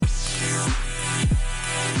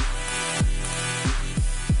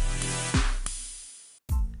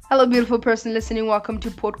Hello, beautiful person listening. Welcome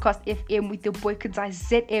to Podcast FM with your boy Kadzai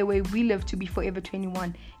ZA, where we live to be forever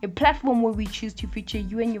 21. A platform where we choose to feature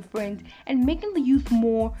you and your friends and making the youth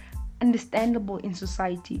more understandable in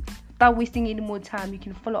society. Without wasting any more time, you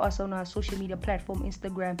can follow us on our social media platform,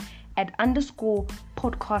 Instagram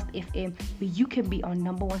 @_Podcast FM, where you can be our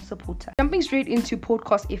number one supporter. Jumping straight into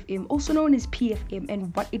Podcast FM, also known as PFM,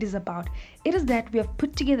 and what it is about. It is that we have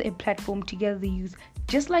put together a platform to gather the youth,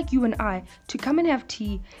 just like you and I, to come and have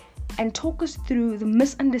tea and talk us through the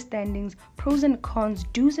misunderstandings, pros and cons,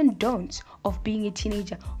 do's and don'ts of being a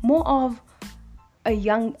teenager, more of a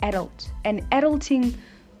young adult, and adulting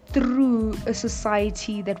through a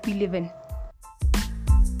society that we live in.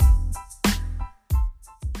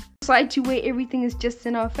 Society where everything is just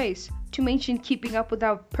in our face, to mention keeping up with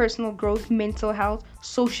our personal growth, mental health,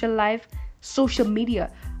 social life, social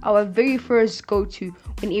media, our very first go-to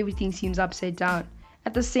when everything seems upside down.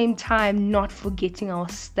 At the same time, not forgetting our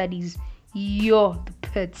studies.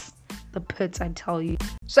 The pits, I tell you.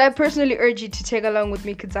 So I personally urge you to take along with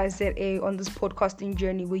me, Kadzai ZA, on this podcasting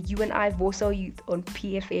journey where you and I voice our youth on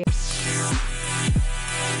PFM.